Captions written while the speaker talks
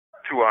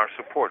to our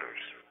supporters.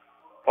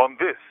 On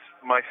this,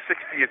 my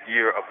 60th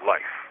year of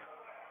life,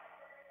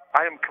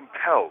 I am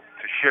compelled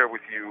to share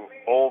with you,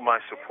 all my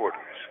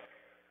supporters,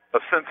 a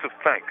sense of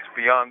thanks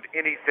beyond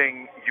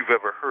anything you've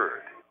ever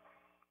heard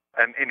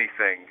and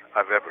anything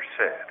I've ever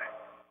said.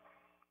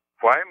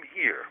 For I am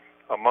here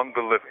among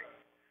the living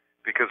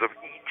because of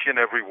each and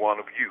every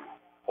one of you,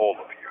 all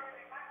of you,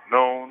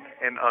 known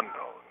and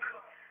unknown,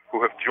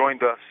 who have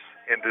joined us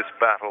in this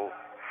battle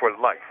for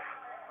life,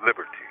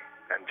 liberty,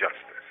 and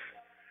justice.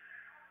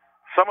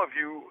 Some of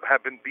you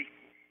have been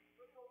beaten.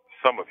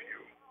 Some of you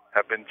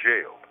have been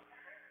jailed.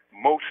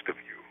 Most of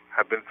you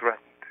have been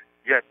threatened.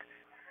 Yet,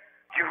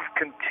 you've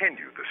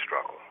continued the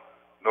struggle,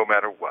 no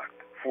matter what,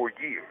 for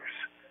years.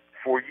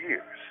 For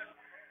years.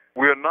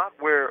 We are not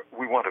where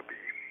we want to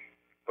be,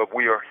 but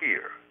we are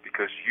here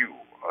because you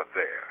are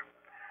there.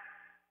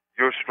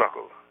 Your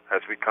struggle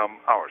has become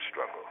our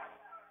struggle,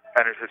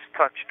 and it has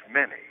touched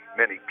many,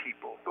 many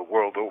people the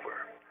world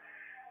over.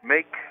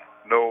 Make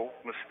no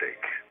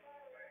mistake.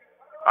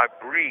 I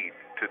breathe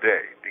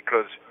today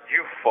because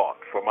you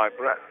fought for my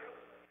breath.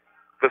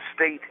 The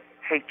state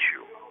hates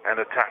you and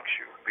attacks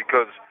you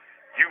because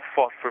you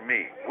fought for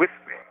me, with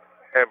me,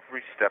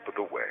 every step of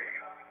the way.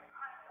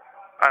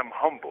 I'm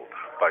humbled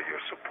by your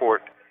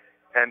support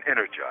and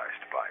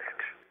energized by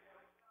it.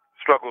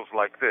 Struggles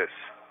like this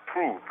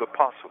prove the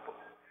possible,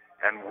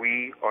 and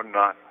we are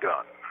not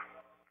done.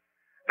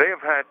 They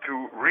have had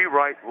to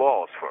rewrite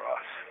laws for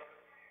us.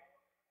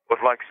 But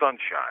like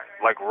sunshine,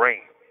 like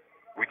rain,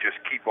 we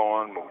just keep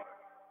on moving,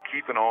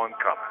 keeping on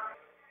coming.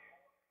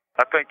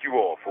 I thank you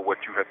all for what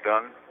you have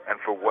done and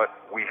for what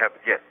we have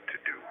yet to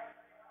do.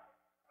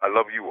 I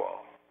love you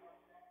all.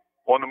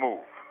 On the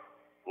move,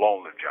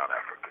 long live John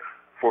Africa,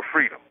 for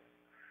freedom.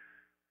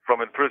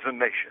 From imprisoned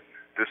nation,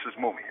 this is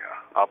Mumia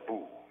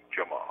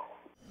Abu-Jamal.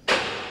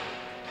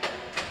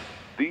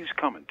 These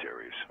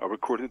commentaries are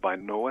recorded by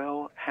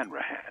Noel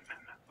Hanrahan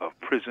of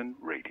Prison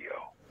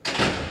Radio.